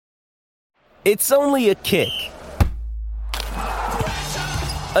It's only a kick,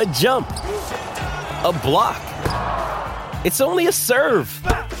 a jump, a block. It's only a serve.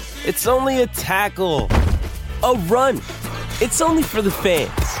 It's only a tackle, a run. It's only for the fans.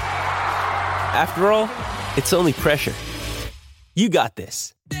 After all, it's only pressure. You got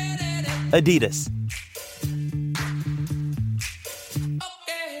this. Adidas.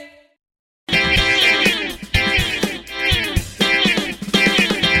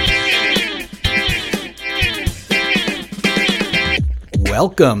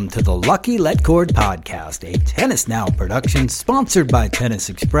 Welcome to the Lucky Let Cord Podcast, a Tennis Now production sponsored by Tennis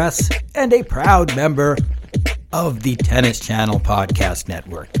Express and a proud member of the Tennis Channel Podcast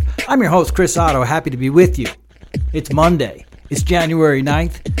Network. I'm your host, Chris Otto, happy to be with you. It's Monday. It's January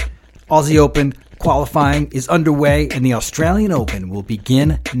 9th. Aussie Open qualifying is underway, and the Australian Open will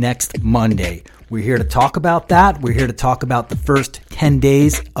begin next Monday. We're here to talk about that. We're here to talk about the first 10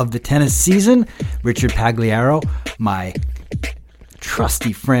 days of the tennis season. Richard Pagliaro, my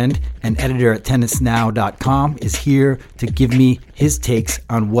trusty friend and editor at tennisnow.com, is here to give me his takes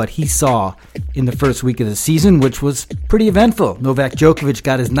on what he saw in the first week of the season, which was pretty eventful. Novak Djokovic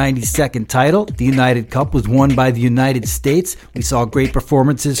got his 92nd title. The United Cup was won by the United States. We saw great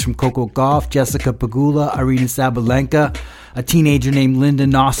performances from Coco Gauff, Jessica Pegula, Aryna Sabalenka, a teenager named Linda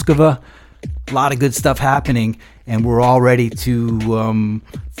Noskova. A lot of good stuff happening, and we're all ready to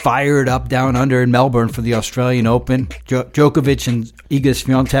fire it up down under in Melbourne for the Australian Open. Djokovic and Iga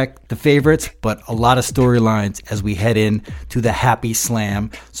Swiatek, the favorites, but a lot of storylines as we head in to the Happy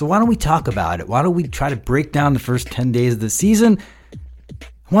Slam. So why don't we talk about it? Why don't we try to break down the first 10 days of the season?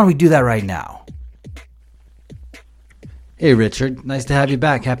 Why don't we do that right now? Hey, Richard. Nice to have you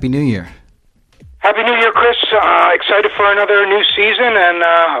back. Happy New Year. Happy New Year, Chris. Excited for another new season and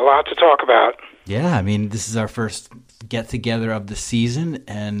a lot to talk about. Yeah, I mean, this is our first get-together of the season,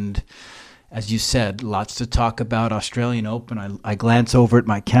 and as you said, lots to talk about. Australian Open, I glance over at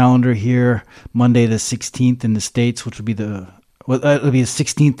my calendar here, Monday the 16th in the States, which will be it'll be the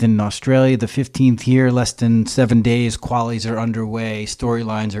 16th in Australia, the 15th here, less than 7 days. Qualies are underway,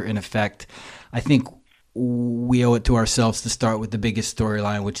 storylines are in effect. I think we owe it to ourselves to start with the biggest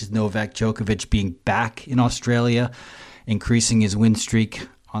storyline, which is Novak Djokovic being back in Australia, increasing his win streak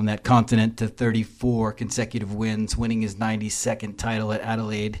on that continent to 34 consecutive wins, winning his 92nd title at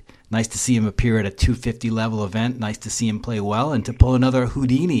Adelaide. Nice to see him appear at a 250 level event. Nice to see him play well and to pull another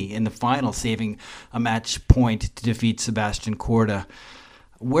Houdini in the final, saving a match point to defeat Sebastian Korda.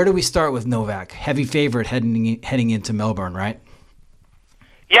 Where do we start with Novak? Heavy favorite heading into Melbourne, right?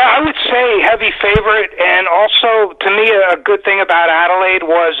 Yeah, I would say heavy favorite, and also to me a good thing about Adelaide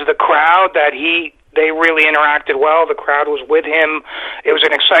was the crowd, that they really interacted well. The crowd was with him. It was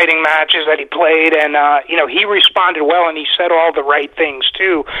an exciting matches that he played, and he responded well, and he said all the right things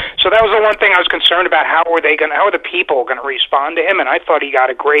too. So that was the one thing I was concerned about. How are the people going to respond to him? And I thought he got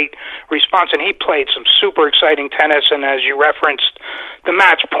a great response, and he played some super exciting tennis. And as you referenced, the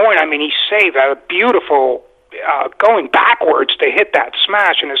match point, I mean, he saved a beautiful going backwards to hit that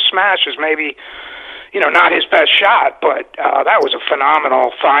smash, and his smash is maybe, not his best shot, but that was a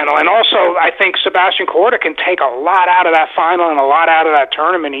phenomenal final. And also, I think Sebastian Korda can take a lot out of that final and a lot out of that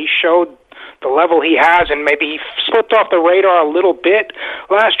tournament. He showed the level he has, and maybe he slipped off the radar a little bit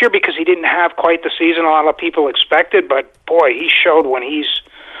last year because he didn't have quite the season a lot of people expected, but boy, he showed when he's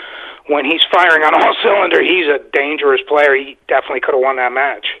firing on all cylinders, he's a dangerous player. He definitely could have won that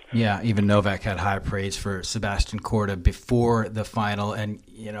match. Yeah, even Novak had high praise for Sebastian Korda before the final, and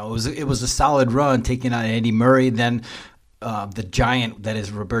it was a solid run, taking out Andy Murray, then the giant that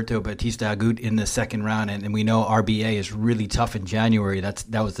is Roberto Bautista Agut in the second round, and we know RBA is really tough in January. That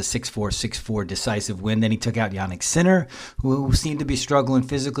was the 6-4, 6-4 decisive win. Then he took out Jannik Sinner, who seemed to be struggling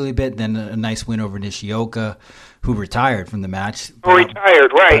physically a bit. Then a nice win over Nishioka, who retired from the match.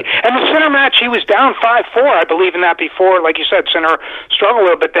 Retired, right. And the Sinner match, he was down 5-4, I believe, in that before. Like you said, Sinner struggled a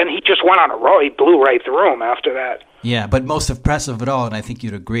little, but then he just went on a roll. He blew right through him after that. Yeah, but most impressive of it all, and I think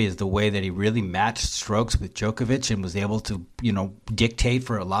you'd agree, is the way that he really matched strokes with Djokovic and was able to, dictate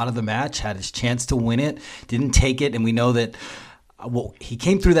for a lot of the match, had his chance to win it, didn't take it, and we know that he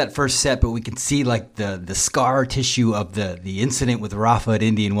came through that first set, but we can see like the scar tissue of the incident with Rafa at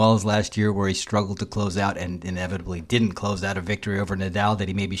Indian Wells last year, where he struggled to close out and inevitably didn't close out a victory over Nadal that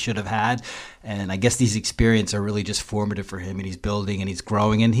he maybe should have had. And I guess these experiences are really just formative for him, and he's building and he's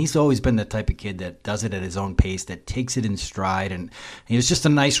growing, and he's always been the type of kid that does it at his own pace, that takes it in stride. And it was just a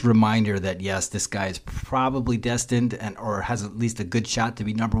nice reminder that yes, this guy is probably destined or has at least a good shot to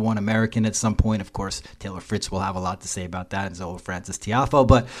be number one American at some point. Of course, Taylor Fritz will have a lot to say about that, and so will Francis Tiafoe.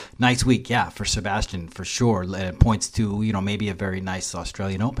 But nice week, yeah, for Sebastian for sure. It points to maybe a very nice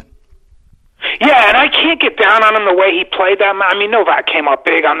Australian Open. Yeah, and I can't get down on him the way he played that match. I mean, Novak came up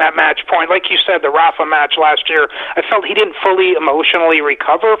big on that match point. Like you said, the Rafa match last year, I felt he didn't fully emotionally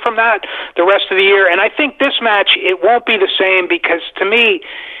recover from that the rest of the year. And I think this match, it won't be the same because, to me,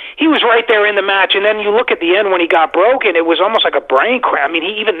 he was right there in the match, and then you look at the end when he got broken, it was almost like a brain cramp. I mean,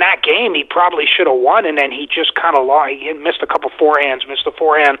 even that game, he probably should have won, and then he just kind of lost. He missed a couple forehands, missed the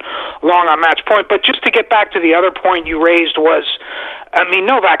forehand long on match point. But just to get back to the other point you raised was, I mean,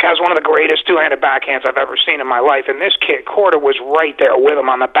 Novak has one of the greatest two-handed backhands I've ever seen in my life, and this kid, Korda, was right there with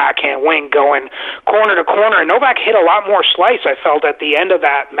him on the backhand wing going corner to corner, and Novak hit a lot more slice, I felt, at the end of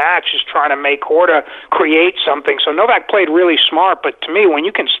that match, just trying to make Korda create something. So Novak played really smart, but to me, when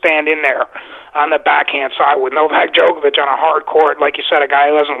you can stand in there on the backhand side with Novak Djokovic on a hard court, like you said, a guy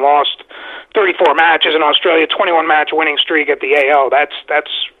who hasn't lost 34 matches in Australia, 21-match winning streak at the AO, that's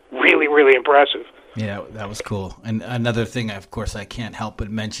really, really impressive. Yeah, that was cool. And another thing, of course, I can't help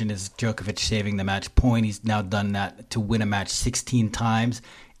but mention is Djokovic saving the match point. He's now done that to win a match 16 times.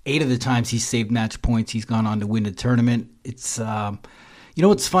 8 of the times he's saved match points, he's gone on to win the tournament. It's, you know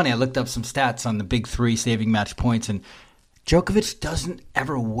what's funny? I looked up some stats on the big three saving match points, and Djokovic doesn't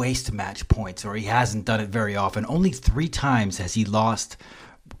ever waste match points, or he hasn't done it very often. Only 3 times has he lost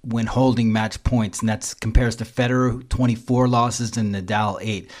when holding match points, and that compares to Federer, 24 losses, and Nadal,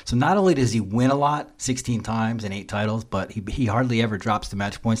 8. So not only does he win a lot, 16 times and 8 titles, but he hardly ever drops the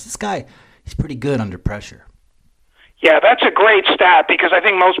match points. This guy, he's pretty good under pressure. Yeah, that's a great stat because I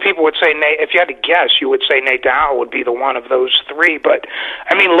think most people would say, if you had to guess, you would say Nadal would be the one of those 3. But,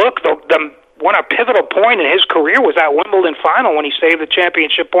 I mean, look, the one a pivotal point in his career was that Wimbledon final when he saved the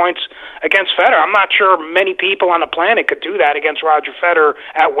championship points against Federer. I'm not sure many people on the planet could do that against Roger Federer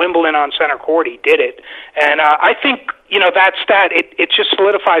at Wimbledon on center court. He did it. And I think, that stat, it just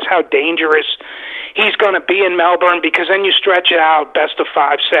solidifies how dangerous he's going to be in Melbourne because then you stretch it out, best of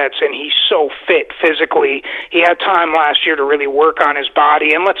 5 sets, and he's so fit physically. He had time last year to really work on his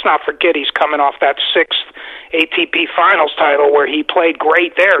body. And let's not forget he's coming off that 6th ATP Finals title where he played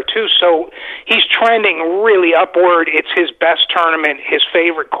great there too. So he's trending really upward. It's his best tournament, his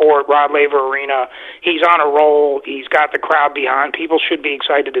favorite court, Rod Laver Arena. He's on a roll. He's got the crowd behind. People should be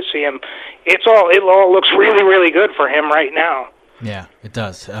excited to see him. It all looks really, really good for him right now. Yeah, it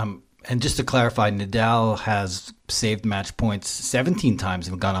does. And just to clarify, Nadal has saved match points 17 times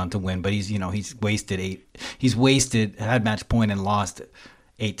and gone on to win, but he's wasted 8. He's had match point and lost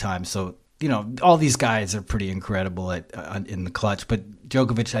 8 times. So, all these guys are pretty incredible in the clutch. But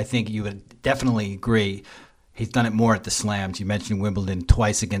Djokovic, I think you would definitely agree. He's done it more at the slams. You mentioned Wimbledon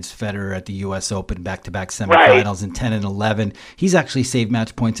twice against Federer at the U.S. Open, back-to-back semifinals in 10 and 11. He's actually saved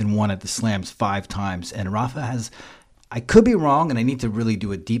match points and won at the slams 5 times. And Rafa has, I could be wrong, and I need to really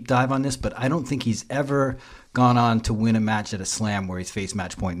do a deep dive on this, but I don't think he's ever gone on to win a match at a slam where he's faced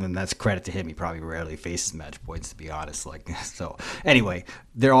match point, and that's credit to him. He probably rarely faces match points, to be honest. So anyway,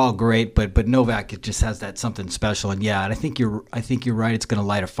 they're all great, but Novak, it just has that something special. And yeah, and I think you're right. It's going to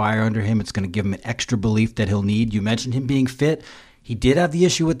light a fire under him. It's going to give him an extra belief that he'll need. You mentioned him being fit. He did have the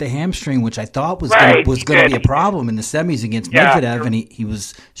issue with the hamstring, which I thought was going to be a problem in the semis against Medvedev, and he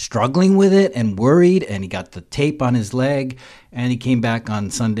was struggling with it and worried, and he got the tape on his leg, and he came back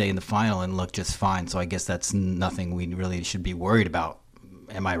on Sunday in the final and looked just fine. So I guess that's nothing we really should be worried about.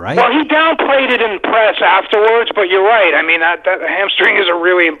 Am I right? Well, he downplayed it in press afterwards, but you're right. I mean, that hamstring is a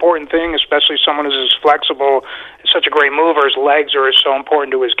really important thing, especially someone who's as flexible, such a great mover. His legs are so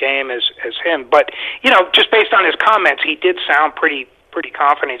important to his game as him. But, just based on his comments, he did sound pretty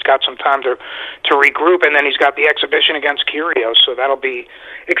confident. He's got some time to regroup, and then he's got the exhibition against Kyrgios, so that'll be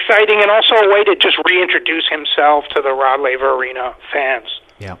exciting and also a way to just reintroduce himself to the Rod Laver Arena fans.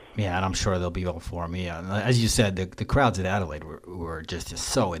 Yeah, and I'm sure they'll be all for him. Yeah, as you said, the crowds at Adelaide were just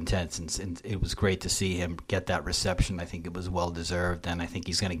so intense, and it was great to see him get that reception. I think it was well deserved, and I think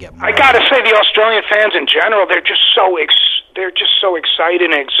he's going to get more. I got to say, the Australian fans in general, they're just so excited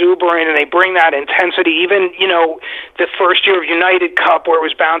and exuberant, and they bring that intensity. Even the first year of United Cup, where it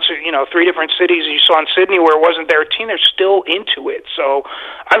was bouncing, 3 different cities. You saw in Sydney where it wasn't their team. They're still into it. So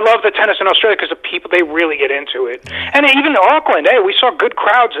I love the tennis in Australia because the people, they really get into it. And even Auckland, we saw good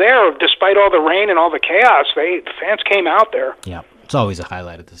crowds there despite all the rain and all the chaos. The fans came out there. Yeah. It's always a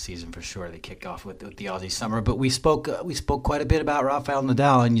highlight of the season for sure. They kick off with the Aussie summer, but we spoke quite a bit about Rafael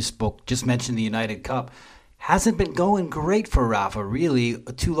Nadal, and you just mentioned the United Cup. Hasn't been going great for Rafa, really.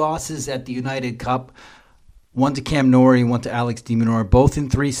 2 losses at the United Cup, one to Cam Norrie, one to Alex de Minaur, both in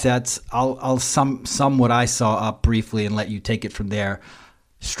 3 sets. I'll sum what I saw up briefly and let you take it from there.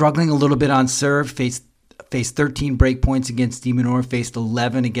 Struggling a little bit on serve, faced 13 break points against de Minaur, faced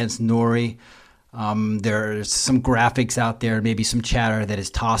 11 against Norrie. There's some graphics out there, maybe some chatter that his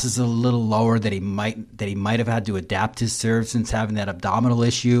toss is a little lower, that he might have had to adapt his serve since having that abdominal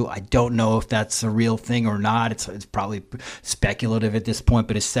issue. I don't know if that's a real thing or not. It's probably speculative at this point,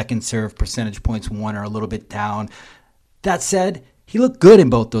 but his second serve percentage points won are a little bit down. That said, he looked good in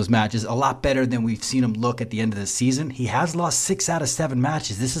both those matches, a lot better than we've seen him look at the end of the season. He has lost 6 out of 7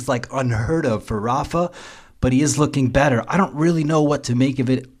 matches. This is like unheard of for Rafa, but he is looking better. I don't really know what to make of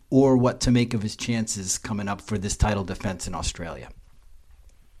it or what to make of his chances coming up for this title defense in Australia.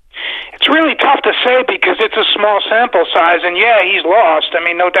 It's really tough to say because it's a small sample size, and yeah, he's lost. I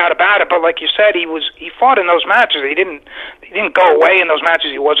mean, no doubt about it. But like you said, he fought in those matches. He didn't go away in those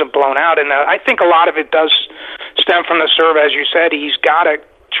matches. He wasn't blown out, and I think a lot of it does stem from the serve, as you said. He's got to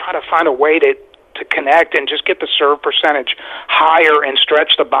try to find a way to connect and just get the serve percentage higher and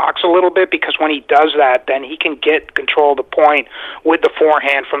stretch the box a little bit, because when he does that, then he can get control of the point with the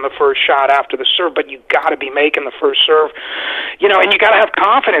forehand from the first shot after the serve. But you got to be making the first serve, and you got to have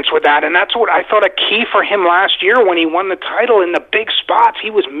confidence with that. And that's what I thought a key for him last year when he won the title. In the big spots,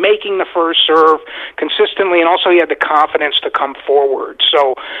 he was making the first serve consistently, and also he had the confidence to come forward.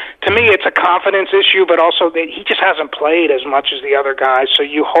 So to me, it's a confidence issue, but also that he just hasn't played as much as the other guys. So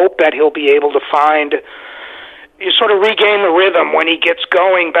you hope that he'll be able to you sort of regain the rhythm when he gets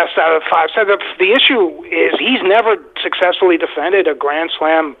going, best out of 5 sets. The issue is he's never successfully defended a Grand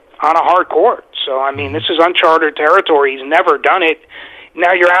Slam on a hard court. So, I mean, this is uncharted territory. He's never done it.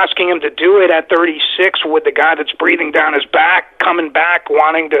 Now you're asking him to do it at 36 with the guy that's breathing down his back, coming back,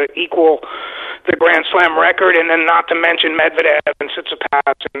 wanting to equal the Grand Slam record, and then not to mention Medvedev and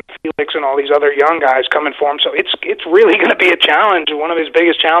Tsitsipas and Felix and all these other young guys coming for him. So it's really going to be a challenge, one of his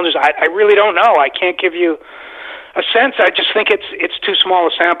biggest challenges. I really don't know. I can't give you a sense. I just think it's too small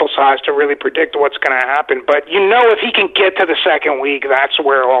a sample size to really predict what's going to happen. But if he can get to the second week, that's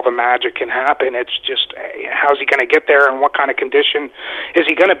where all the magic can happen. It's just, how's he going to get there, and what kind of condition is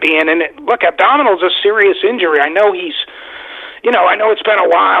he going to be in? And look, abdominal is a serious injury. I know I know it's been a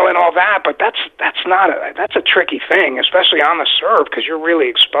while and all that, but that's a tricky thing, especially on the serve, because you're really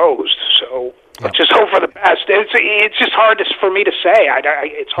exposed. So let's just hope for the best. It's just hard for me to say.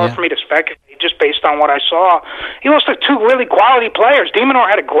 It's hard for me to speculate just based on what I saw. He lost to 2 really quality players. De Minaur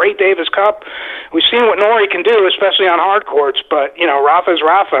had a great Davis Cup. We've seen what Norrie can do, especially on hard courts. But Rafa's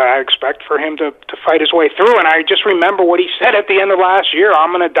Rafa. I expect for him to fight his way through. And I just remember what he said at the end of last year.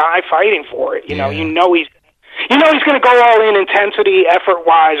 I'm going to die fighting for it. He's going to go all in intensity,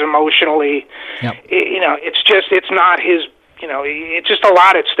 effort-wise, emotionally. Yep. It's not his, it's just a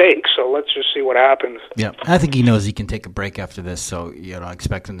lot at stake. So let's just see what happens. Yeah, I think he knows he can take a break after this. So, I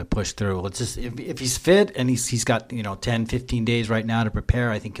expect him to push through. Let's just, if he's fit and he's got, 10, 15 days right now to prepare,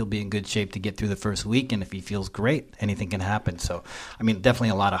 I think he'll be in good shape to get through the first week. And if he feels great, anything can happen. So, definitely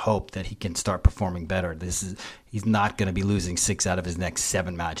a lot of hope that he can start performing better. He's not going to be losing 6 out of his next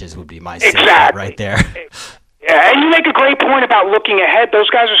 7 matches would be my statement right there. Yeah, and you make a great point about looking ahead. Those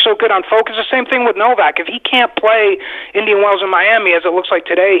guys are so good on focus. The same thing with Novak. If he can't play Indian Wells in Miami, as it looks like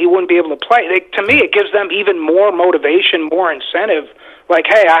today, he wouldn't be able to play. To me, it gives them even more motivation, more incentive. Like,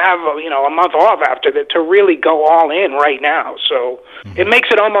 hey, I have a month off after that to really go all in right now. So it makes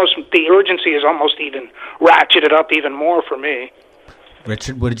it almost, the urgency is almost even ratcheted up even more for me.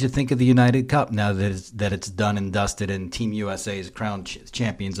 Richard, what did you think of the United Cup now that it's done and dusted and Team USA is crowned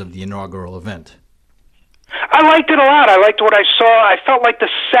champions of the inaugural event? I liked it a lot. I liked what I saw. I felt like the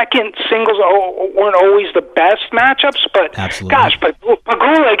second singles weren't always the best matchups, but absolutely. Gosh,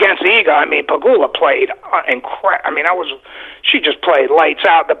 Pegula against Iga. Pegula played she just played lights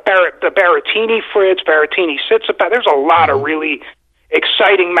out. The Berrettini Fritz, Berrettini Tsitsipas. There's a lot of really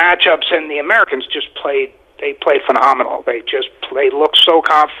exciting matchups, and the Americans just played. They played phenomenal. They looked so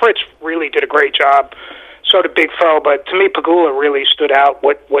calm. Fritz really did a great job. So did Big Foe, but to me, Pegula really stood out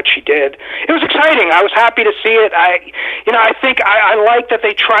what she did. It was exciting. I was happy to see it. I think I like that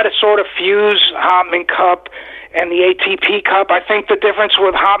they try to sort of fuse Hopman Cup and the ATP Cup. I think the difference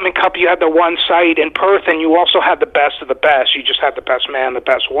with Hopman Cup, you had the one site in Perth, and you also had the best of the best. You just had the best man, the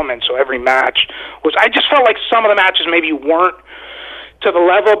best woman. So every match was. I just felt like some of the matches maybe weren't to the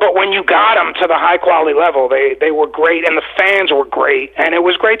level, but when you got them to the high-quality level, they were great, and the fans were great, and it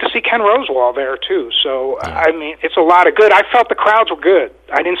was great to see Ken Rosewall there, too. So, it's a lot of good. I felt the crowds were good.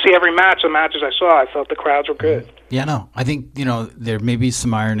 I didn't see every match. The matches I saw, I felt the crowds were good. Yeah, no, I think, there may be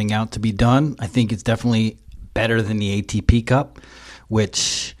some ironing out to be done. I think it's definitely better than the ATP Cup,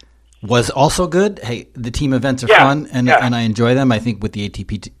 which was also good. Hey, the team events are fun, and I enjoy them. I think with the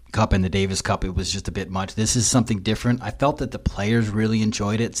ATP Cup and the Davis Cup, it was just a bit much. This is something different. I felt that the players really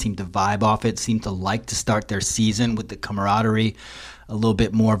enjoyed it, seemed to vibe off it, seemed to like to start their season with the camaraderie a little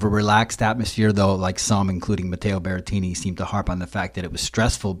bit more of a relaxed atmosphere, though, like some, including Matteo Berrettini, seemed to harp on the fact that it was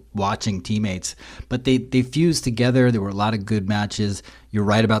stressful watching teammates. But they fused together. There were a lot of good matches. You're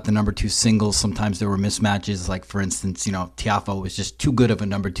right about the number 2 singles. Sometimes there were mismatches. Like, for instance, Tiafoe was just too good of a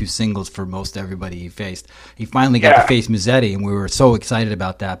number 2 singles for most everybody he faced. He finally got to face Musetti, and we were so excited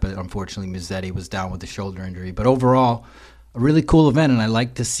about that. But unfortunately, Musetti was down with a shoulder injury. But overall, a really cool event, and I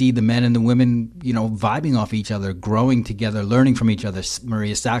like to see the men and the women, vibing off each other, growing together, learning from each other.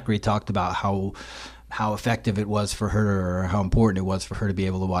 Maria Sakkari talked about how effective it was for her, or how important it was for her to be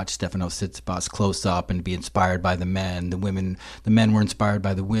able to watch Stefanos Tsitsipas close up and be inspired by the men. The men were inspired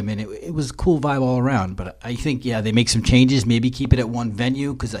by the women. It was a cool vibe all around. But I think, they make some changes, maybe keep it at one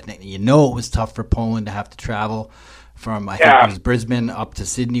venue, because it was tough for Poland to have to travel from, I think it was Brisbane up to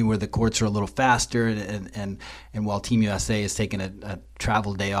Sydney, where the courts are a little faster, and while Team USA has taken a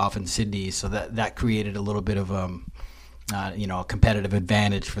travel day off in Sydney, so that created a little bit of a competitive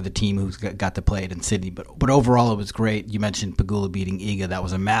advantage for the team who's got to play it in Sydney. But overall, it was great. You mentioned Pegula beating Iga. That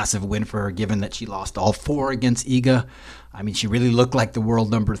was a massive win for her, given that she lost all 4 against Iga. I mean, she really looked like the world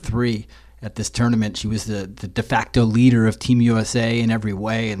number 3 at this tournament. She was the de facto leader of Team USA in every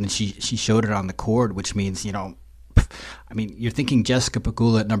way, and she showed it on the court, which means, you're thinking Jessica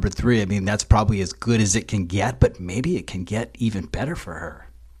Pegula at number 3. I mean, that's probably as good as it can get, but maybe it can get even better for her.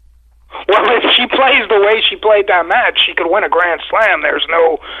 Well, if she plays the way she played that match, she could win a Grand Slam. There's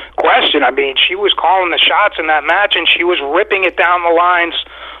no question. I mean, she was calling the shots in that match, and she was ripping it down the lines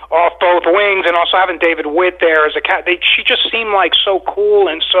off both wings, and also having David Witt there as a cat. She just seemed like so cool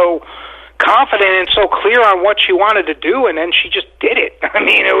and so confident and so clear on what she wanted to do, and then she just did it. I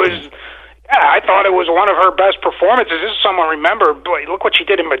mean, it was... Yeah, I thought it was one of her best performances. This is someone, remember, boy, look what she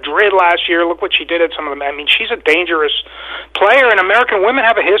did in Madrid last year. Look what she did at some of them. I mean, she's a dangerous player, and American women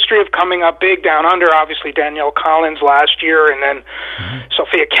have a history of coming up big down under. Obviously, Danielle Collins last year, and then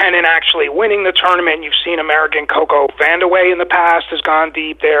Sophia Kenin actually winning the tournament. You've seen American Coco Vandeweghe in the past has gone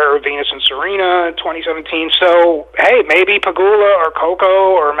deep there, Venus and Serena in 2017. So, hey, maybe Pegula or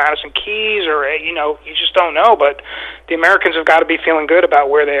Coco or Madison Keys, or, you just don't know. But the Americans have got to be feeling good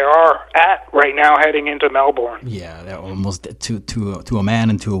about where they are at right now heading into Melbourne. Yeah, that almost to a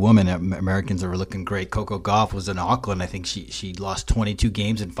man and to a woman. Americans are looking great. Coco Gauff was in Auckland. I think she lost 22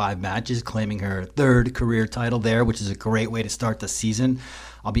 games in 5 matches, claiming her 3rd career title there, which is a great way to start the season.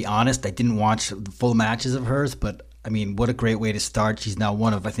 I'll be honest, I didn't watch the full matches of hers, but I mean, what a great way to start. She's now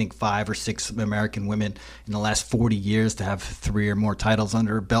one of, I think, 5 or 6 American women in the last 40 years to have 3 or more titles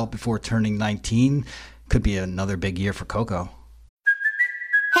under her belt before turning 19. Could be another big year for Coco.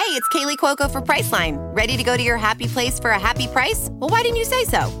 Hey, it's Kaylee Cuoco for Priceline. Ready to go to your happy place for a happy price? Well, why didn't you say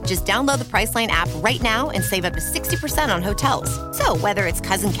so? Just download the Priceline app right now and save up to 60% on hotels. So whether it's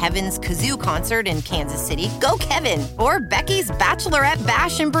Cousin Kevin's Kazoo Concert in Kansas City, go Kevin, or Becky's Bachelorette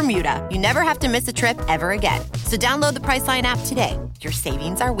Bash in Bermuda, you never have to miss a trip ever again. So download the Priceline app today. Your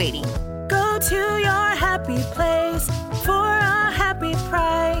savings are waiting. Go to your happy place for a happy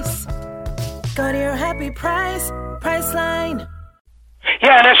price. Go to your happy price, Priceline.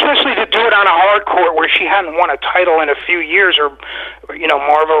 Yeah, and especially to do it on a hard court where she hadn't won a title in a few years, or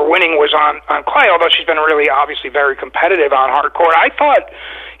more of her winning was on clay, although she's been really obviously very competitive on hard court. I thought,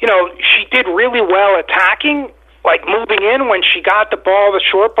 she did really well attacking, like moving in when she got the ball, the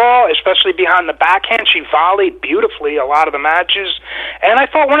short ball, especially behind the backhand. She volleyed beautifully a lot of the matches. And I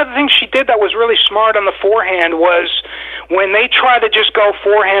thought one of the things she did that was really smart on the forehand was when they tried to just go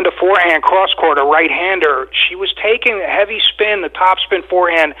forehand to forehand, cross-court, a right-hander, she was taking a heavy spin, the top spin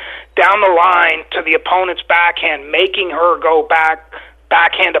forehand, down the line to the opponent's backhand, making her go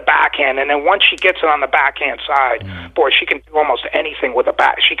backhand to backhand, and then once she gets it on the backhand side, boy, she can do almost anything with a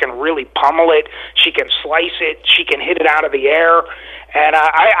back. She can really pummel it, she can slice it, she can hit it out of the air, and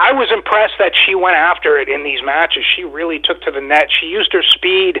I was impressed that she went after it in these matches. She really took to the net. She used her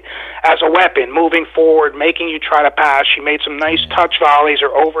speed as a weapon, moving forward, making you try to pass. She made some nice touch volleys.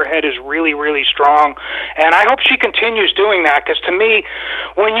 Her overhead is really, really strong, and I hope she continues doing that, because to me,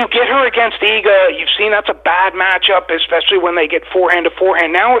 when you get her against Iga, you've seen that's a bad matchup, especially when they get forehand to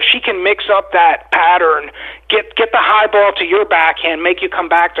forehand. Now if she can mix up that pattern, get the high ball to your backhand, make you come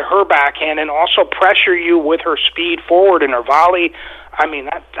back to her backhand, and also pressure you with her speed forward in her volley, I mean,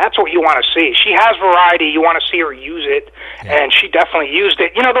 that's what you want to see. She has variety. You want to see her use it, and she definitely used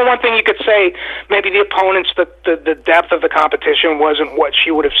it. The one thing you could say, maybe the opponents, the depth of the competition wasn't what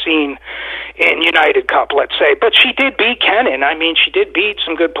she would have seen in United Cup, let's say. But she did beat Kenin. I mean, she did beat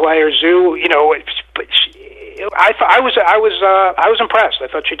some good players. Zhu, but I was impressed. I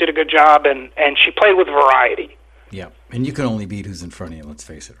thought she did a good job, and she played with variety. Yeah, And you can only beat who's in front of you. Let's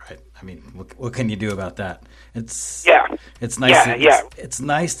face it, right? I mean, what can you do about that? It's nice. It's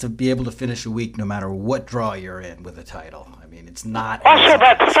nice to be able to finish a week no matter what draw you're in with a title. I mean, it's not. Also,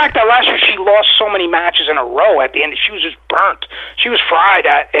 the fact that last year she lost so many matches in a row at the end, she was just burnt. She was fried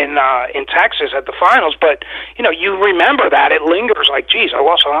in Texas at the finals. But you remember that it lingers. Like, geez, I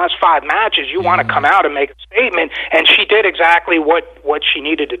lost the last 5 matches. You want to come out and make a statement, and she did exactly what she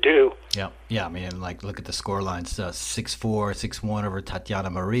needed to do. Yeah. I mean, like, look at the score lines: 6-4, 6-1 over Tatiana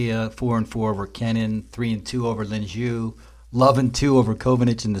Maria, 4-4 over Kenin, 3-2 over Lin Zhu, Love and 2 over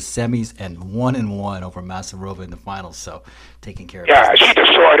Kovanic in the semis, and 1-1 over Masarova in the finals. So, taking care of business. Yeah, she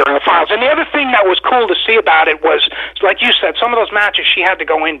destroyed her in the finals. And the other thing that was cool to see about it was, like you said, some of those matches she had to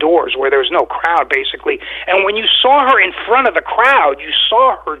go indoors where there was no crowd, basically. And when you saw her in front of the crowd, you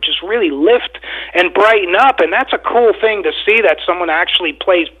saw her just really lift and brighten up. And that's a cool thing to see, that someone actually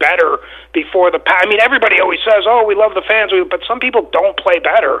plays better before the. I mean, everybody always says, "Oh, we love the fans," but some people don't play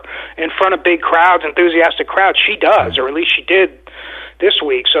better in front of big crowds, enthusiastic crowds. She does, or at least she did this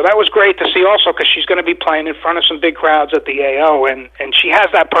week. So that was great to see also, because she's going to be playing in front of some big crowds at the AO, and she has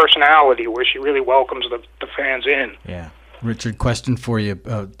that personality where she really welcomes the fans in. Yeah. Richard, question for you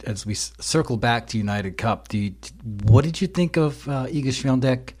as we circle back to United Cup. What did you think of Iga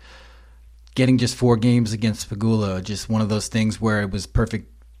Swiatek getting just 4 games against Pegula? Just one of those things where it was perfect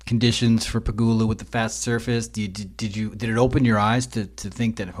conditions for Pegula with the fast surface. Did it open your eyes to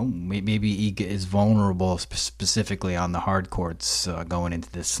think that maybe Iga is vulnerable specifically on the hard courts going into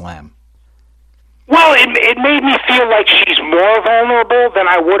this slam? Well, it made me feel like she's more vulnerable than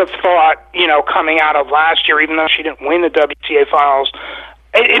I would have thought, coming out of last year, even though she didn't win the WTA finals.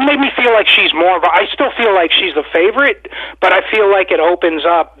 It made me feel like she's more of I still feel like she's the favorite, but I feel like it opens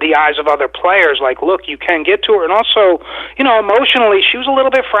up the eyes of other players. Like, look, you can get to her. And also, emotionally, she was a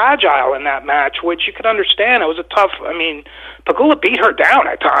little bit fragile in that match, which you could understand. It was a tough, Pegula beat her down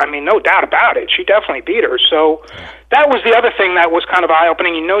at times. No doubt about it. She definitely beat her. So that was the other thing that was kind of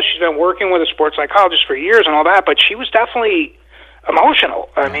eye-opening. She's been working with a sports psychologist for years and all that, but she was definitely emotional.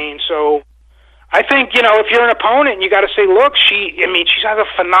 So I think, if you're an opponent, you got to say, look, she's had a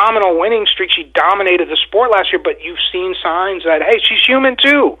phenomenal winning streak. She dominated the sport last year, but you've seen signs that, hey, she's human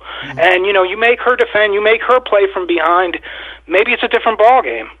too. Mm-hmm. And, you make her defend, you make her play from behind. Maybe it's a different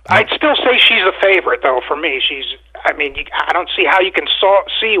ballgame. I'd still say she's the favorite, though, for me. I don't see how you can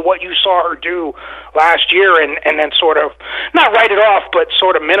see what you saw her do last year and then sort of, not write it off, but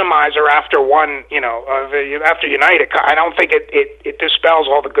sort of minimize her after after United. I don't think it dispels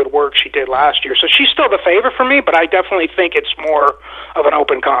all the good work she did last year. So she's still the favorite for me, but I definitely think it's more of an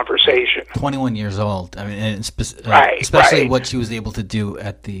open conversation. 21 years old. Especially what she was able to do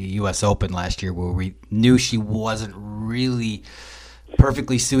at the U.S. Open last year, where we knew she wasn't really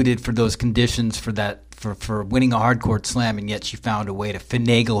perfectly suited for those conditions for winning a hardcourt slam, and yet she found a way to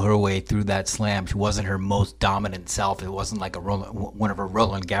finagle her way through that slam. She wasn't her most dominant self. It wasn't like one of her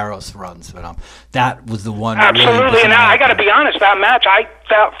Roland Garros runs, but that was the one. Absolutely, really, and I got to be honest, that match I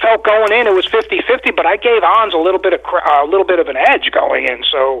felt going in, it was 50-50, but I gave Ons a little bit of an edge going in.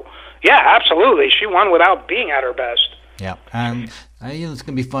 So yeah, absolutely, she won without being at her best. Yeah, and it's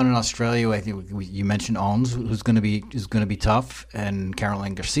going to be fun in Australia. I think you mentioned Ons, who's going to be tough, and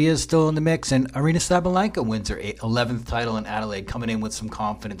Caroline Garcia is still in the mix, and Aryna Sabalenka wins her 11th title in Adelaide, coming in with some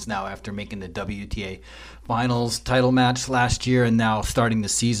confidence now after making the WTA finals title match last year, and now starting the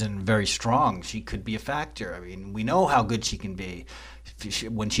season very strong. She could be a factor. We know how good she can be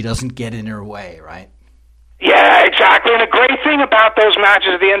when she doesn't get in her way, right? Yeah, exactly. And the great thing about those matches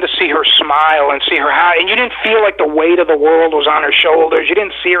at the end, to see her smile and see her and you didn't feel like the weight of the world was on her shoulders. You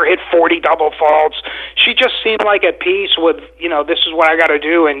didn't see her hit 40 double faults. She just seemed like at peace with, this is what I got to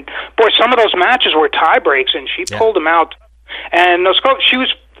do. And boy, some of those matches were tie breaks, and she pulled them out. And she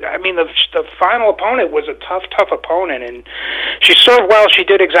was. The final opponent was a tough opponent, and she served well. She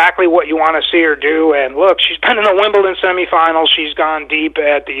did exactly what you want to see her do. And look, she's been in the Wimbledon semifinals. She's gone deep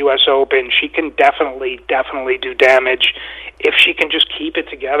at the U.S. Open. She can definitely do damage if she can just keep it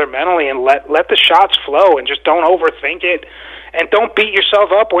together mentally and let the shots flow, and just don't overthink it. And don't beat yourself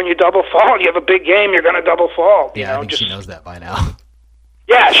up when you double fall. You have a big game, you're going to double fall. I think she knows that by now.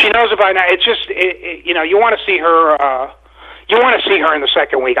 Yeah, she knows it by now. It's just, you want to see her. You want to see her in the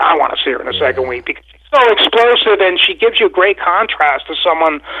second week. I want to see her in the second week because she's so explosive, and she gives you a great contrast to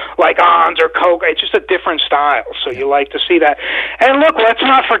someone like Ons or Koch. It's just a different style, so you like to see that. And look, let's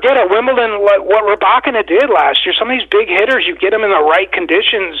not forget at Wimbledon what Rybakina did last year. Some of these big hitters, you get them in the right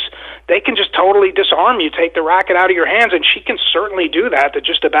conditions, they can just totally disarm you, take the racket out of your hands, and she can certainly do that to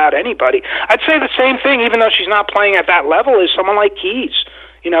just about anybody. I'd say the same thing, even though she's not playing at that level, is someone like Keys.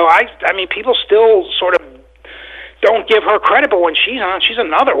 People still sort of don't give her credit, but when she's on, she's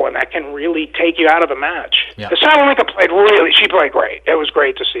another one that can really take you out of the match. Yeah. The Sabalenka she played great. It was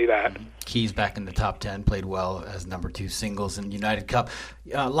great to see that. Keys back in the top 10, played well as number 2 singles in United Cup.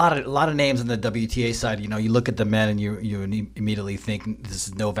 A lot of names on the WTA side. You look at the men and you immediately think this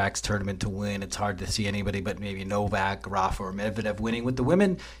is Novak's tournament to win. It's hard to see anybody but maybe Novak, Rafa, or Medvedev winning. With the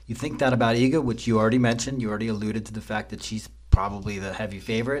women, you think that about Iga, which you already mentioned. You already alluded to the fact that she's probably the heavy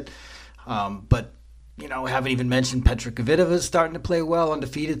favorite. But haven't even mentioned Petra Kvitova is starting to play well,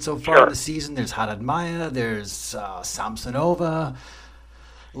 undefeated so far in the season. There's Haddad Maia, there's Samsonova.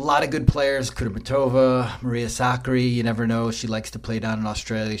 A lot of good players, Kudermetova, Maria Sakkari. You never know. She likes to play down in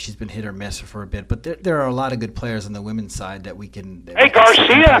Australia. She's been hit or miss for a bit. But there are a lot of good players on the women's side that we can...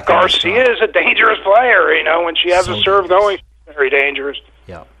 Garcia. Garcia is a dangerous player. When she has a serve going, she's very dangerous.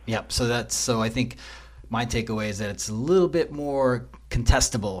 Yeah. So I think my takeaway is that it's a little bit more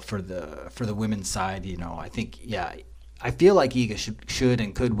contestable for the women's side. I think, I feel like Iga should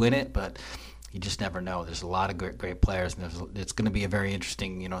and could win it, but... You just never know. There's a lot of great players, and it's going to be a very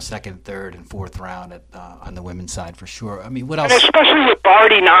interesting, second, third, and fourth round on the women's side for sure. I mean, what else? And especially with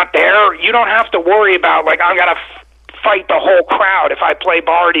Barty not there, you don't have to worry about I'm going to fight the whole crowd. If I play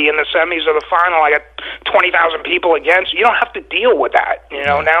Barty in the semis or the final, I got 20,000 people against. You don't have to deal with that.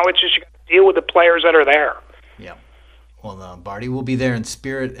 Now it's just you got to deal with the players that are there. Yeah. Well, Barty will be there in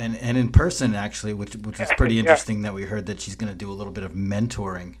spirit and in person actually, which is pretty interesting that we heard that she's going to do a little bit of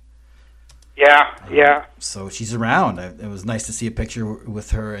mentoring. Yeah. So she's around. It was nice to see a picture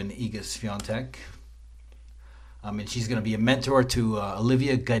with her and Iga Swiatek. And she's going to be a mentor to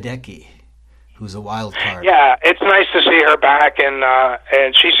Olivia Gadecki, who's a wild card. Yeah, it's nice to see her back,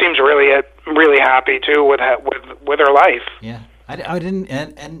 and she seems really happy too with her life. Yeah, I didn't,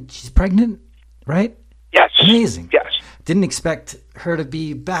 and she's pregnant, right? Yes. Amazing. Yes. Didn't expect her to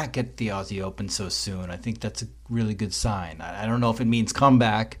be back at the Aussie Open so soon. I think that's a really good sign. I don't know if it means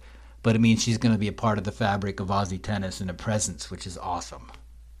comeback, but it means she's going to be a part of the fabric of Aussie tennis and a presence, which is awesome.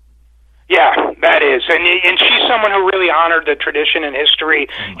 Yeah, that is. And she's someone who really honored the tradition and history.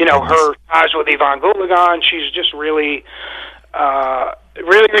 Her ties with Ivan Goolagin, she's just really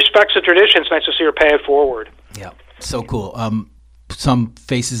respects the tradition. It's nice to see her pay it forward. Yeah, so cool. Some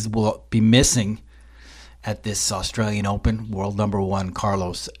faces will be missing at this Australian Open. World number 1,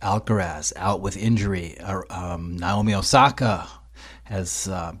 Carlos Alcaraz, out with injury. Naomi Osaka has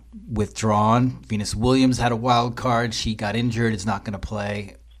withdrawn. Venus Williams had a wild card. She got injured, is not going to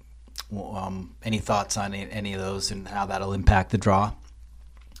play. Any thoughts on any of those and how that'll impact the draw?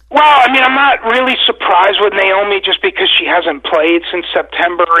 Well, I'm not really surprised with Naomi just because she hasn't played since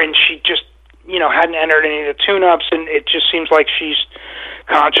September, and she just, hadn't entered any of the tune-ups, and it just seems like she's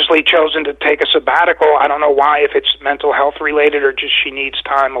consciously chosen to take a sabbatical. I don't know why, if it's mental health related or just she needs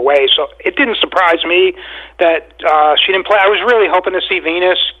time away. So it didn't surprise me that she didn't play. I was really hoping to see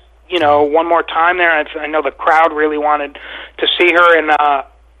Venus, one more time there. I know the crowd really wanted to see her, and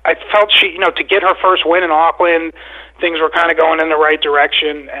I felt she, to get her first win in Auckland, things were kind of going in the right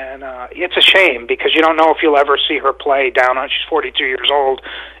direction, and it's a shame because you don't know if you'll ever see her play down on. She's 42 years old.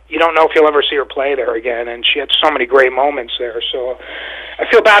 You don't know if you'll ever see her play there again, and she had so many great moments there. So I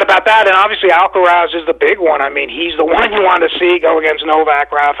feel bad about that, and obviously Alcaraz is the big one. He's the one you want to see go against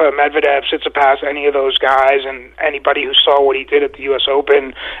Novak, Rafa, Medvedev, Tsitsipas, any of those guys, and anybody who saw what he did at the U.S.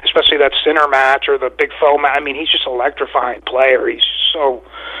 Open, especially that Sinner match or the Big Foe match. He's just an electrifying player. He's so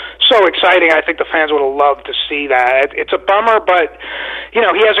exciting. I think the fans would have loved to see that. It's a bummer, but he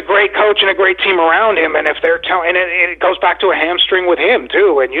has a great coach and a great team around him, and if they're and it goes back to a hamstring with him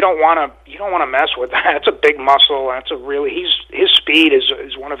too, and you don't want to mess with that. It's a big muscle. That's his speed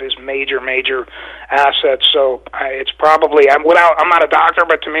is one of his major assets. So it's probably I'm not a doctor,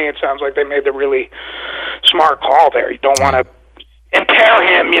 but to me it sounds like they made the really smart call there. You don't want to impair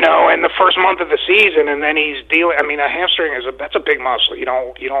him, in the first month of the season, and then he's dealing. A hamstring that's a big muscle. You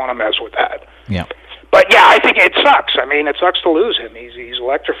don't want to mess with that. Yeah. But yeah, I think it sucks. It sucks to lose him. He's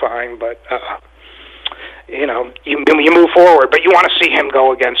electrifying, but you move forward. But you want to see him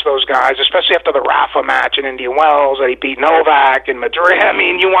go against those guys, especially after the Rafa match in Indian Wells that he beat Novak in Madrid.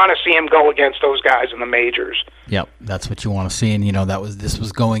 You want to see him go against those guys in the majors. Yep, that's what you want to see. And this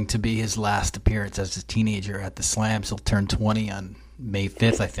was going to be his last appearance as a teenager at the Slams. He'll turn 20 on May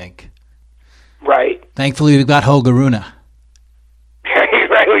 5th, I think. Right. Thankfully, we've got Holger Rune.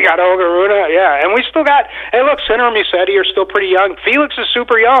 Right, we got Holger Rune, yeah. And we still got, Sinner and Musetti are still pretty young. Felix is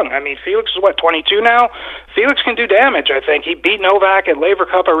super young. Felix is, 22 now? Felix can do damage, I think. He beat Novak at Laver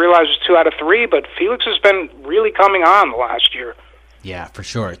Cup. I realize it's 2 out of 3, but Felix has been really coming on the last year. Yeah, for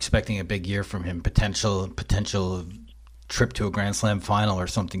sure. Expecting a big year from him. Potential trip to a Grand Slam final or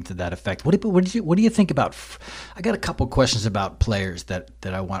something to that effect. What do you think about? I got a couple questions about players that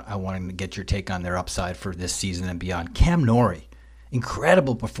I wanted to get your take on their upside for this season and beyond. Cam Norrie,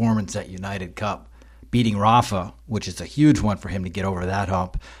 incredible performance at United Cup, beating Rafa, which is a huge one for him to get over that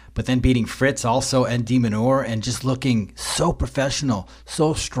hump, but then beating Fritz also and De Minaur, and just looking so professional,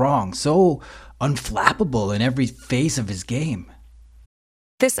 so strong, so unflappable in every phase of his game.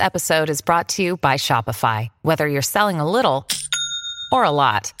 This episode is brought to you by Shopify. Whether you're selling a little or a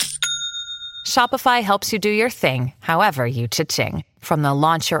lot, Shopify helps you do your thing, however you cha-ching. From the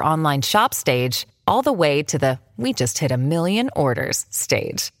launch your online shop stage, all the way to the we just hit 1 million orders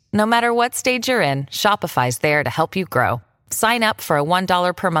stage. No matter what stage you're in, Shopify's there to help you grow. Sign up for a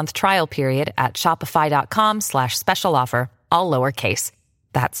 $1 per month trial period at shopify.com/special offer, all lowercase.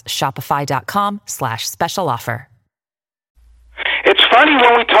 That's shopify.com/special offer. It's funny,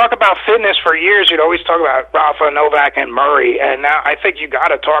 when we talk about fitness for years, you'd always talk about Rafa, Novak, and Murray, and now I think you got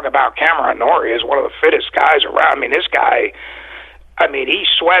to talk about Cameron Norrie as one of the fittest guys around. I mean, this guy, he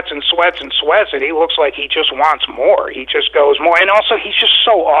sweats and sweats and sweats, and he looks like he just wants more. He just goes more. And also, he's just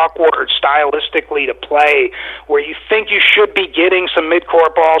so awkward stylistically to play, where you think you should be getting some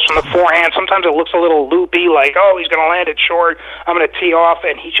mid-court balls from the forehand. Sometimes it looks a little loopy, like, oh, he's going to land it short, I'm going to tee off,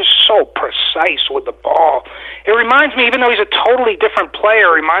 and he's just so precise with the ball. It reminds me, even though he's a totally different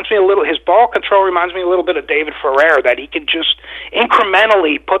player, his ball control reminds me a little bit of David Ferrer, that he can just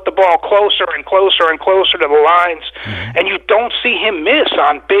incrementally put the ball closer and closer and closer to the lines, and you don't see him miss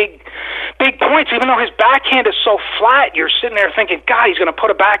on big points. Even though his backhand is so flat, you're sitting there thinking, God, he's going to put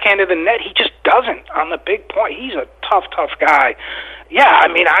a backhand in the net. He just doesn't on the big point. He's a tough guy. Yeah, I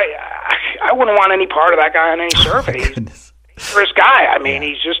wouldn't want any part of that guy on any surface. For his guy,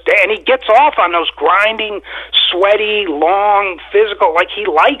 he's just, and he gets off on those grinding, sweaty, long, physical, like he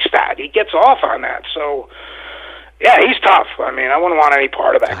likes that. He gets off on that. So, yeah, he's tough. I wouldn't want any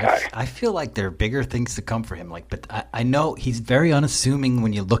part of that guy. I feel like there are bigger things to come for him. But I know he's very unassuming.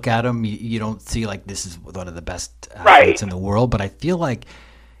 When you look at him, you don't see like this is one of the best athletes in the world. But I feel like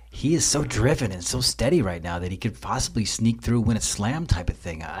he is so driven and so steady right now that he could possibly sneak through, win a slam type of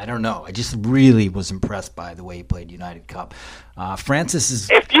thing. I don't know. I just really was impressed by the way he played United Cup. Francis is...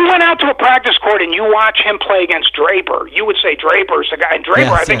 If you went out to a practice court and you watch him play against Draper, you would say Draper's the guy. And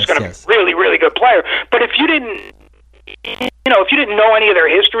Draper, I think, is going to be a really, really good player. But if you didn't... if you didn't know any of their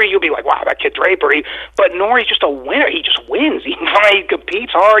history, you'd be like, wow, that kid Draper. But Norrie's just a winner. He just wins. He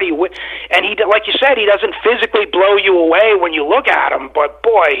competes hard. And he, like you said, he doesn't physically blow you away when you look at him. But,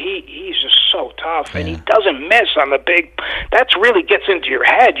 boy, he's just so tough. And he doesn't miss on the big... That really gets into your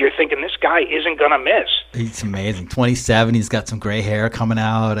head. You're thinking, this guy isn't going to miss. He's amazing. 27, he's got some gray hair coming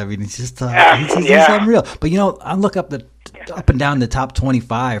out. He's just... he's unreal. But, I look up and down the top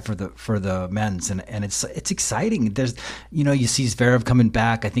 25 for the men's, and it's exciting. There's you see Zverev coming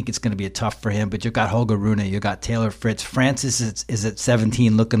back. I think it's going to be tough for him, but you've got Holger Rune, you got Taylor Fritz. Francis is at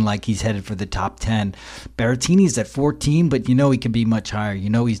 17, looking like he's headed for the top 10. Berrettini's at 14, but he can be much higher.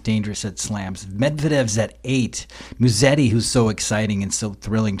 He's dangerous at slams. Medvedev's at 8. Musetti, who's so exciting and so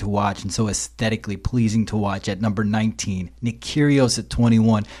thrilling to watch and so aesthetically pleasing to watch, at number 19. Nick Kyrgios at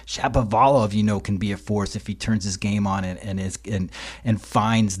 21. Shapovalov, can be a force if he turns his game on and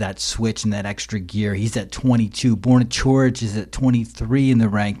finds that switch and that extra gear. He's at 22. Borna Coric is at 23 in the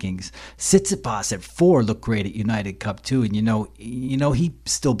rankings. Tsitsipas at 4 looked great at United Cup too, and he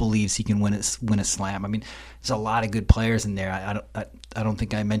still believes he can win a slam. There's a lot of good players in there. I don't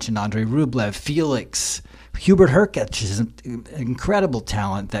think I mentioned Andrei Rublev, Felix, Hubert Hurkacz is an incredible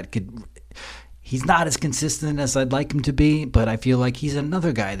talent that could. He's not as consistent as I'd like him to be, but I feel like he's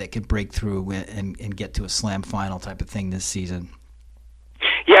another guy that could break through and get to a slam final type of thing this season.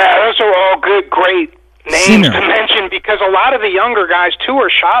 Yeah, those are all good, great names to mention, because a lot of the younger guys, too, are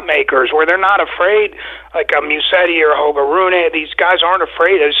shot makers, where they're not afraid, like a Musetti or Holger Rune. These guys aren't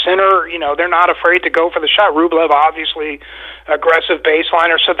afraid. As Sinner, they're not afraid to go for the shot. Rublev, obviously, aggressive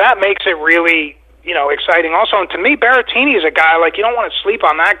baseliner, so that makes it really... exciting also. And to me, Berrettini is a guy, you don't want to sleep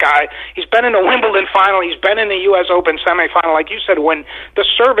on that guy. He's been in the Wimbledon final. He's been in the U.S. Open semifinal. Like you said, when the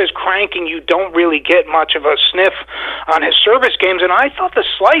serve is cranking, you don't really get much of a sniff on his service games. And I thought the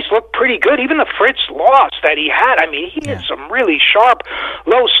slice looked pretty good. Even the Fritz loss that he had, he had some really sharp,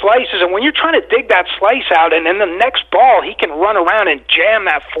 low slices. And when you're trying to dig that slice out, and then the next ball, he can run around and jam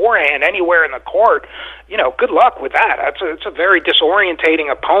that forehand anywhere in the court, good luck with that. It's a very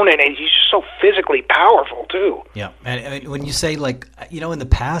disorientating opponent, and he's just so physically powerful, too. Yeah, and when you say, in the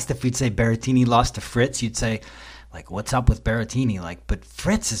past, if we'd say Berrettini lost to Fritz, you'd say, what's up with Berrettini? But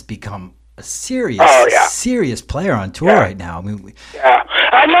Fritz has become a serious player on tour right now. I mean,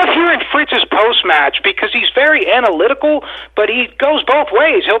 I love hearing Fritz's post-match because he's very analytical, but he goes both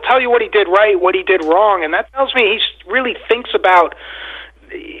ways. He'll tell you what he did right, what he did wrong, and that tells me he really thinks about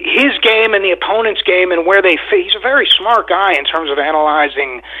his game and the opponent's game and where they fit. He's a very smart guy in terms of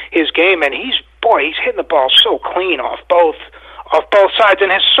analyzing his game, and he's hitting the ball so clean off both sides,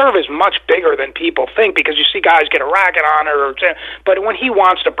 and his serve is much bigger than people think because you see guys get a racket on it, but when he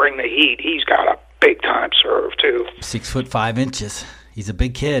wants to bring the heat, he's got a big-time serve too. 6'5". He's a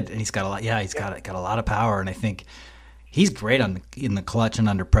big kid, and he's got a lot. Yeah, he's got a lot of power, and I think he's great in the clutch and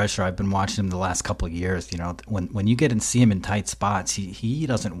under pressure. I've been watching him the last couple of years. You know, when you get and see him in tight spots, he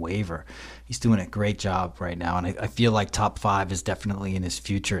doesn't waver. He's doing a great job right now, and I feel like top 5 is definitely in his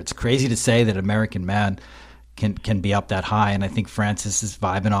future. It's crazy to say that American Man can be up that high, and I think Francis is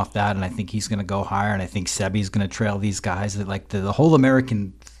vibing off that, and I think he's going to go higher, and I think Sebi's going to trail these guys. Like the whole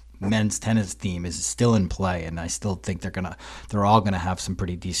American men's tennis team is still in play, and I still think they're all gonna have some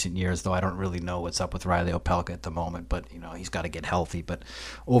pretty decent years, though I don't really know what's up with Riley Opelka at the moment, but you know, he's got to get healthy. But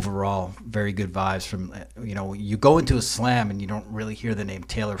overall, very good vibes from, you know, you go into a slam and you don't really hear the name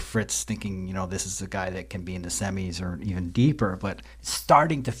Taylor Fritz thinking, you know, this is a guy that can be in the semis or even deeper, but it's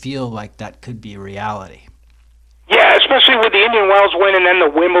starting to feel like that could be a reality. Yeah, especially with the Indian Wells win and then the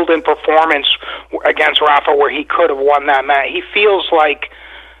Wimbledon performance against Rafa where he could have won that match. He feels like,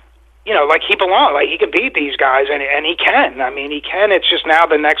 you know, like he belongs, like he can beat these guys, and he can. I mean, he can. It's just now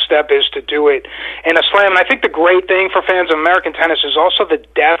the next step is to do it in a slam. And I think the great thing for fans of American tennis is also the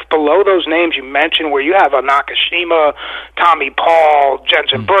depth below those names you mentioned, where you have a Nakashima, Tommy Paul,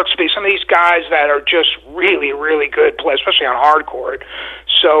 Jensen Brooksby, some of these guys that are just really, really good play, especially on hard court.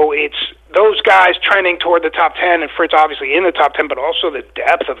 So it's those guys trending toward the top 10, and Fritz obviously in the top 10, but also the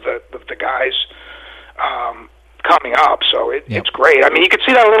depth of the guys coming up, so it's great. I mean, you could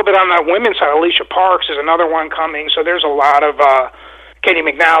see that a little bit on that women's side. Alicia Parks is another one coming, so there's a lot of Katie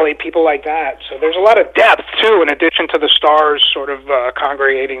McNally, people like that. So there's a lot of depth, too, in addition to the stars sort of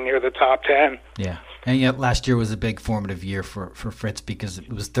congregating near the top 10. Yeah. And yet last year was a big formative year for Fritz because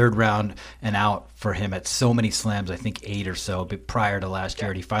it was third round and out for him at so many slams, I think 8 or so, but prior to last year.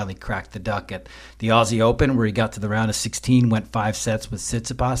 And he finally cracked the duck at the Aussie Open where he got to the round of 16, went 5 sets with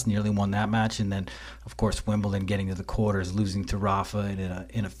Tsitsipas, nearly won that match. And then, of course, Wimbledon getting to the quarters, losing to Rafa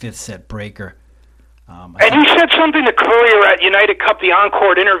in a 5th set breaker. And he said something to Courier at United Cup, the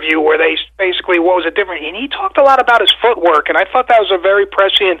on-court interview, where they basically, what was it different? And he talked a lot about his footwork, and I thought that was a very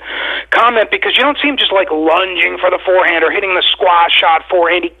prescient comment because you don't see him just like lunging for the forehand or hitting the squash shot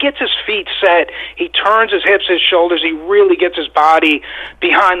forehand. He gets his feet set, he turns his hips, his shoulders, he really gets his body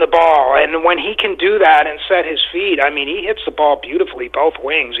behind the ball. And when he can do that and set his feet, I mean, he hits the ball beautifully, both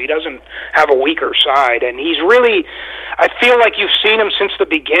wings. He doesn't have a weaker side, and he's really, I feel like you've seen him since the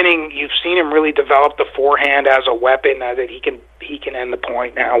beginning. You've seen him really develop the forehand as a weapon, that he can end the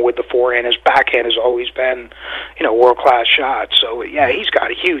point now with the forehand. His backhand has always been, you know, world-class shot. So, yeah, he's got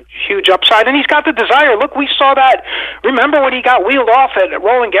a huge upside, and he's got the desire. Look, we saw that. Remember when he got wheeled off at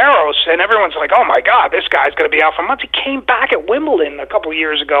Roland Garros, and everyone's like, oh, my God, this guy's going to be out for months. He came back at Wimbledon a couple of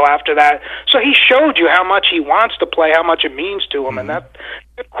years ago after that. So he showed you how much he wants to play, how much it means to him, and that's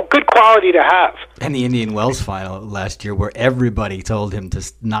good quality to have. And the Indian Wells final last year, where everybody told him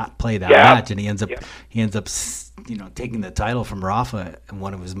to not play that match, and he ends up, you know, taking the title from Rafa in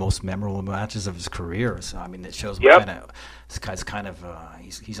one of his most memorable matches of his career. So I mean, it shows this guy's kind of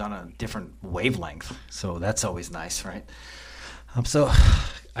he's on a different wavelength. So that's always nice, right? So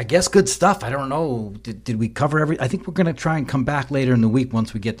I guess good stuff. I don't know. Did we cover everything? I think we're going to try and come back later in the week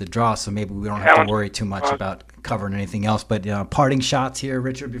once we get the draw, so maybe we don't have to worry too much about covering anything else. But parting shots here,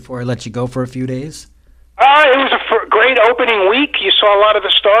 Richard, before I let you go for a few days? It was a great opening week. You saw a lot of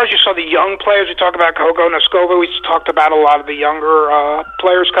the stars. You saw the young players. We talked about Gogo Noskova. We talked about a lot of the younger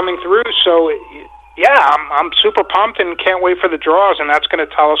players coming through. So, yeah, I'm super pumped and can't wait for the draws, and that's going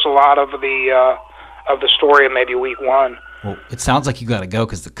to tell us a lot of the story of maybe week 1. Well, it sounds like you got to go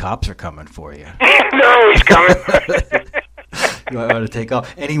because the cops are coming for you. No, he's coming. You want to take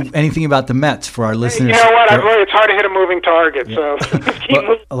off. Anything about the Mets for our listeners? You know what? It's hard to hit a moving target. Yeah.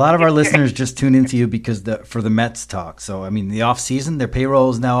 So a lot of our listeners just tune into you because for the Mets talk. So I mean, the off season, their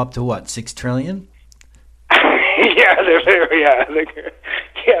payroll is now up to what, $6 trillion?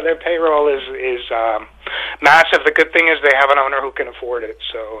 Their payroll is massive. The good thing is they have an owner who can afford it.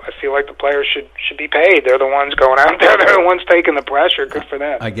 So I feel like the players should be paid. They're the ones going out there. They're the ones taking the pressure. Good for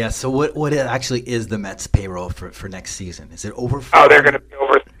them. I guess. So what actually is the Mets payroll for next season? Is it over? They're going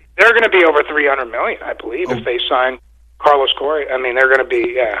to be over $300 million, I believe, if they sign Carlos Correa. I mean, they're going to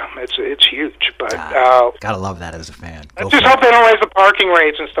be, it's huge. But gotta love that as a fan. I just hope they don't raise the parking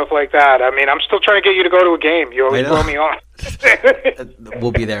rates and stuff like that. I mean, I'm still trying to get you to go to a game. You always throw me on.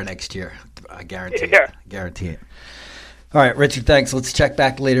 We'll be there next year. I guarantee it. Yeah. Guarantee it. All right, Richard, thanks. Let's check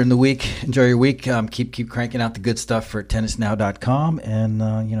back later in the week. Enjoy your week. Keep cranking out the good stuff for tennisnow.com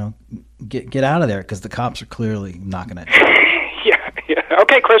and, get out of there because the cops are clearly knocking at you. Yeah.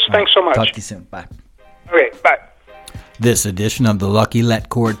 Okay, Chris, thanks so much. Talk to you soon. Bye. Okay, bye. This edition of the Lucky Let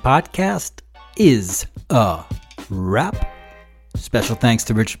Cord podcast is a wrap. Special thanks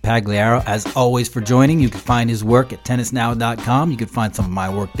to Richard Pagliaro, as always, for joining. You can find his work at tennisnow.com. You can find some of my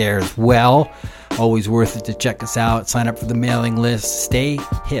work there as well. Always worth it to check us out. Sign up for the mailing list. Stay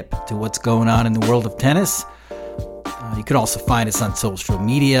hip to what's going on in the world of tennis. You can also find us on social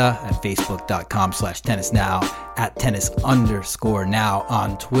media at facebook.com/tennisnow, at tennis_now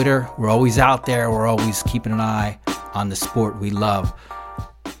on Twitter. We're always out there. We're always keeping an eye on the sport we love.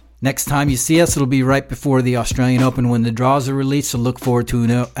 Next time you see us, it'll be right before the Australian Open when the draws are released. So look forward to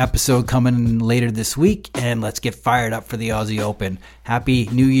an episode coming later this week. And let's get fired up for the Aussie Open. Happy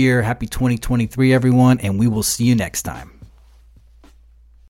New Year. Happy 2023, everyone. And we will see you next time.